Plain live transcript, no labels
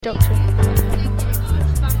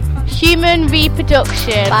Human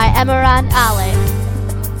reproduction by Emma Ali.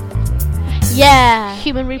 Yeah,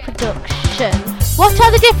 human reproduction. What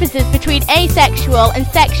are the differences between asexual and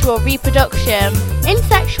sexual reproduction? In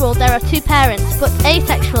sexual there are two parents, but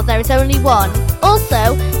asexual there is only one.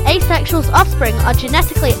 Also, asexual's offspring are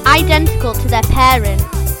genetically identical to their parents.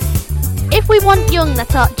 If we want young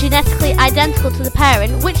that are genetically identical to the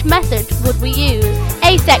parent, which method would we use?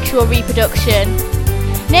 Asexual reproduction.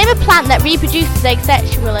 Name a plant that reproduces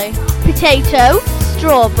asexually. Potato,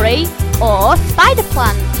 strawberry, or spider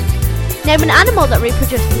plant. Name an animal that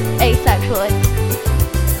reproduces asexually.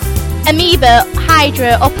 Amoeba,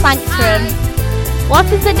 hydra, or plankton. What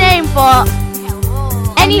is the name for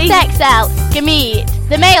any sex cell? Gamete.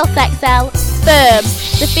 The male sex cell. Sperm.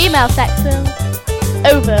 The female sex cell.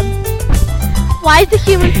 Ovum. Why is the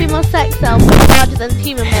human female sex cell much larger than the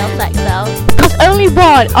human male sex cell? Because only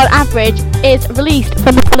one, on average, is released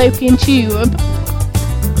from the fallopian tube.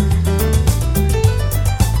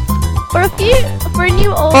 For a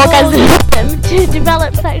new organism to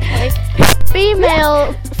develop sexually,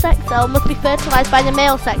 female sex cell must be fertilised by the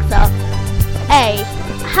male sex cell. A.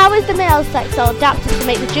 How is the male sex cell adapted to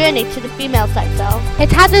make the journey to the female sex cell?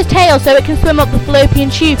 It has a tail so it can swim up the fallopian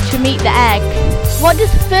tube to meet the egg. What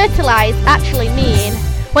does fertilise actually mean?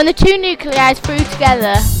 When the two nuclei fuse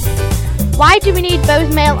together. Why do we need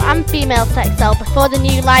both male and female sex cell before the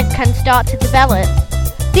new life can start to develop?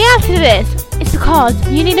 The answer to this is because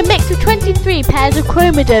you need a mix of 23 pairs of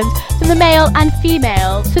chromosomes from the male and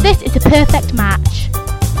female, so this is a perfect match.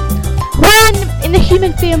 When in the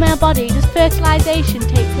human female body does fertilisation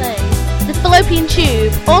take place? The fallopian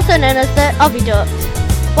tube, also known as the oviduct.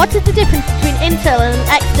 What is the difference between internal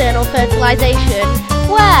and external fertilisation?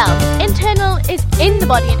 Well, internal is in the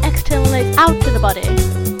body and external is out of the body.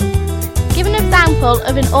 Give an example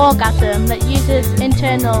of an orgasm that uses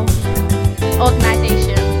internal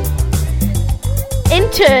organisation.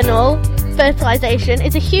 Internal fertilisation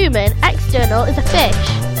is a human, external is a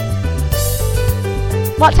fish.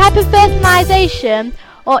 What type of fertilisation,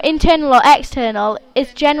 or internal or external,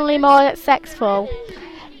 is generally more sexual?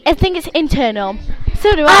 I think it's internal.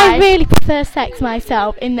 So do I. I really prefer sex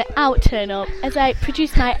myself in the outernal, as I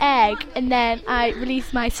produce my egg and then I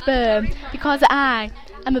release my sperm, because I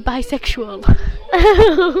am a bisexual.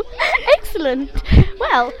 Excellent.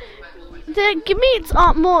 Well, the gametes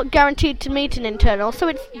aren't more guaranteed to meet an internal, so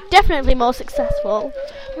it's definitely more successful.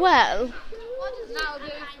 Well,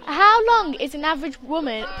 how long is an average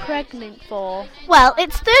woman pregnant for? Well,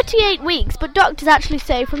 it's 38 weeks, but doctors actually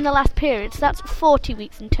say from the last period, so that's 40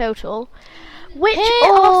 weeks in total.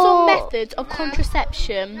 Here are some methods of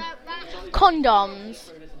contraception.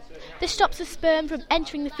 Condoms. This stops the sperm from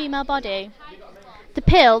entering the female body. The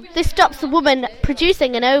pill. This stops the woman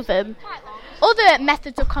producing an ovum. Other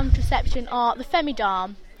methods of contraception are the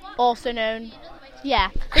femidom, also known, the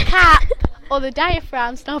cap or the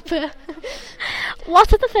diaphragm stopper.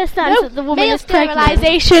 What are the first signs that the woman is pregnant? Male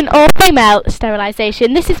sterilisation or female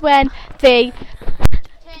sterilisation. This is when they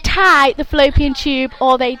tie the fallopian tube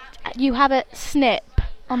or you have a snip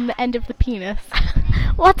on the end of the penis.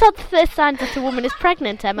 What are the first signs that a woman is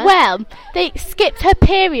pregnant, Emma? Well, they skipped her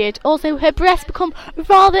period. Also, her breasts become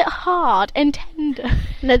rather hard and tender.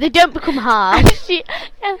 No, they don't become hard.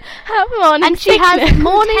 And she has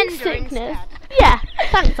morning sickness. Yeah,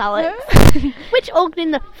 thanks, Alex. Which organ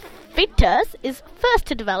in the fetus is first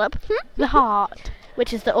to develop? The heart.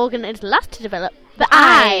 Which is the organ that is last to develop? The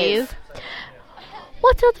eyes.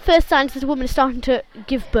 What are the first signs that a woman is starting to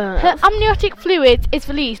give birth? Her amniotic fluid is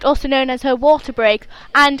released, also known as her water break,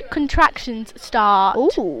 and contractions start.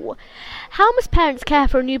 Ooh. How must parents care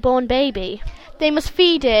for a newborn baby? They must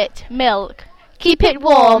feed it milk, keep it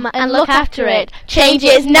warm, and look after it. Change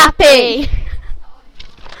its nappy.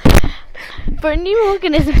 For a new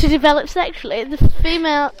organism to develop sexually, the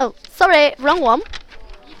female... Oh, sorry, wrong one.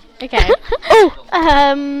 Okay.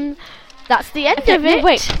 That's the end of it.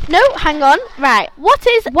 Wait. No, hang on. Right. What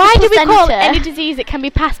is Why do we call placenta? any disease that can be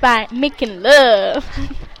passed by making love?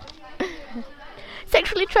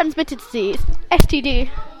 Sexually transmitted disease. STD.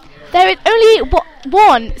 There is only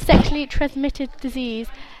one sexually transmitted disease.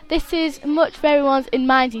 This is much for everyone's in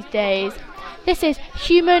mind these days. This is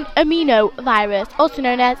human immunovirus, also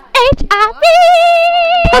known as HIV.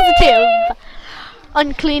 Positive.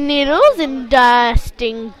 Unclean needles,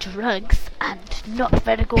 inducing drugs, and not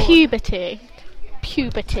very good. Puberty.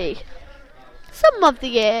 Some of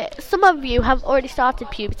you have already started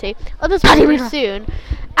puberty, others will very soon.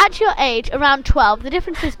 At your age, around 12, the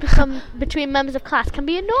differences between members of class can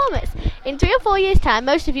be enormous. In 3 or 4 years' time,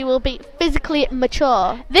 most of you will be physically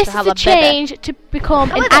mature. This is a change to become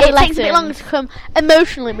an However, adolescent. it takes a bit longer to become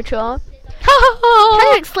emotionally mature.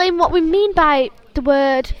 Can you explain what we mean by the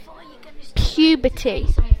word puberty?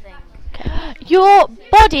 Your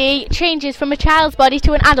body changes from a child's body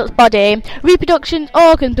to an adult's body. Reproduction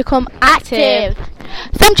organs become active.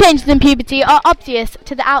 Some changes in puberty are obvious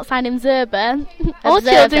to the outside observer. All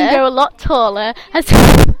children grow a lot taller as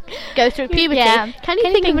go through puberty. Yeah. Can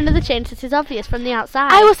you think of another change that is obvious from the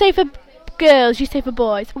outside? I will say for girls, you say for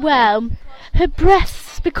boys. Well, her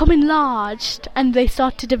breasts become enlarged and they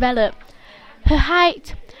start to develop. Her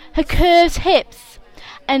height, her curves, hips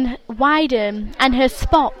and widen, and her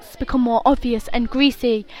spots become more obvious and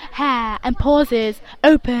greasy. Hair and pauses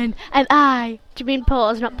open, and eye. Do you mean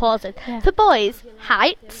pause, not pauses? Yeah. For boys,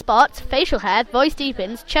 height, spots, facial hair, voice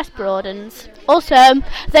deepens, chest broadens. Also,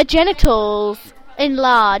 their genitals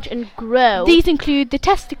Enlarge and grow. These include the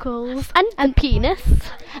testicles and the penis.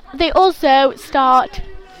 They also start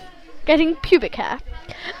getting pubic hair.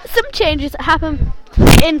 Some changes that happen to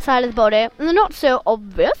the inside of the body, and they're not so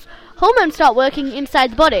obvious. Hormones start working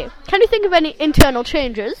inside the body. Can you think of any internal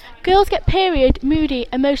changes? Girls get period, moody,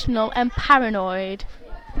 emotional, and paranoid.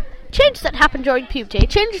 Changes that happen during puberty.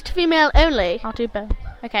 Changes to female only. I'll do both.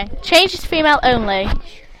 Okay. Changes to female only.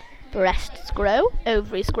 Breasts grow,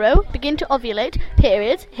 ovaries grow, begin to ovulate,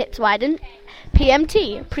 periods, hips widen,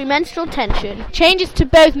 PMT, premenstrual tension. Changes to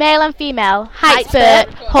both male and female. Height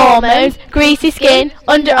spurt, hormones, greasy skin,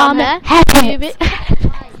 underarm, hair pubic.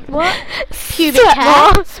 What? Pubic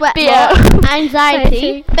hair, sweat more,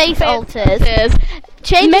 anxiety, face alters.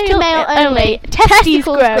 Changes to male only.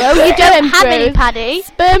 Testicles grow. You don't have any, Paddy.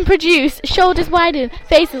 Sperm produce. Shoulders widen.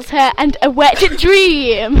 Facial hair and a wet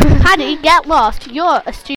dream. Paddy, get lost. You're a stupid